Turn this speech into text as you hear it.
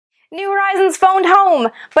New Horizons phoned home!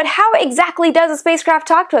 But how exactly does a spacecraft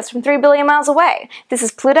talk to us from 3 billion miles away? This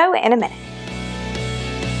is Pluto in a minute.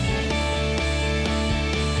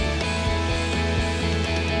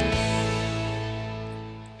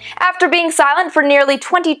 After being silent for nearly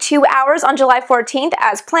 22 hours on July 14th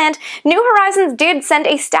as planned, New Horizons did send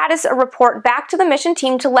a status report back to the mission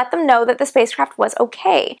team to let them know that the spacecraft was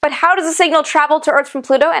okay. But how does a signal travel to Earth from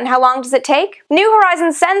Pluto and how long does it take? New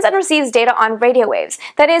Horizons sends and receives data on radio waves,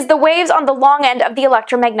 that is, the waves on the long end of the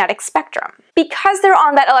electromagnetic spectrum. Because they're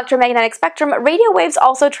on that electromagnetic spectrum, radio waves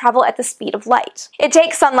also travel at the speed of light. It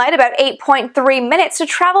takes sunlight about 8.3 minutes to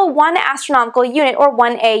travel 1 astronomical unit, or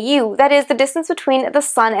 1 AU, that is the distance between the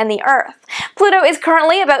Sun and the Earth. Pluto is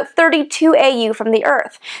currently about 32 AU from the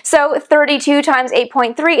Earth, so 32 times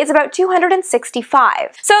 8.3 is about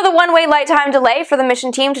 265. So the one-way light time delay for the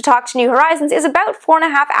mission team to talk to New Horizons is about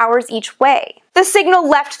 4.5 hours each way. The signal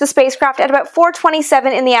left the spacecraft at about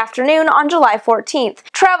 4:27 in the afternoon on July 14th.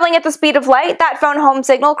 Traveling at the speed of light, that phone home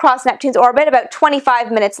signal crossed Neptune's orbit about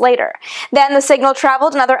 25 minutes later. Then the signal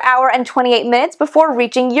traveled another hour and 28 minutes before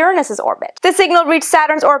reaching Uranus's orbit. The signal reached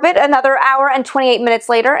Saturn's orbit another hour and 28 minutes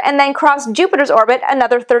later, and then crossed Jupiter's orbit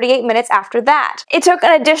another 38 minutes after that. It took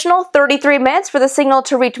an additional 33 minutes for the signal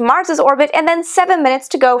to reach Mars's orbit, and then 7 minutes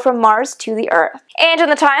to go from Mars to the Earth. And in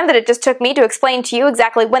the time that it just took me to explain to you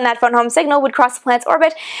exactly when that phone home signal would cross the planet's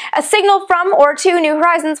orbit, a signal from or to New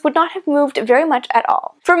Horizons would not have moved very much at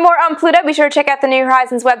all. For more on Pluto, be sure to check out the New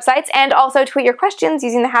Horizons websites and also tweet your questions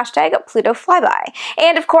using the hashtag PlutoFlyby.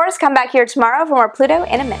 And of course, come back here tomorrow for more Pluto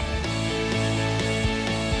in a minute.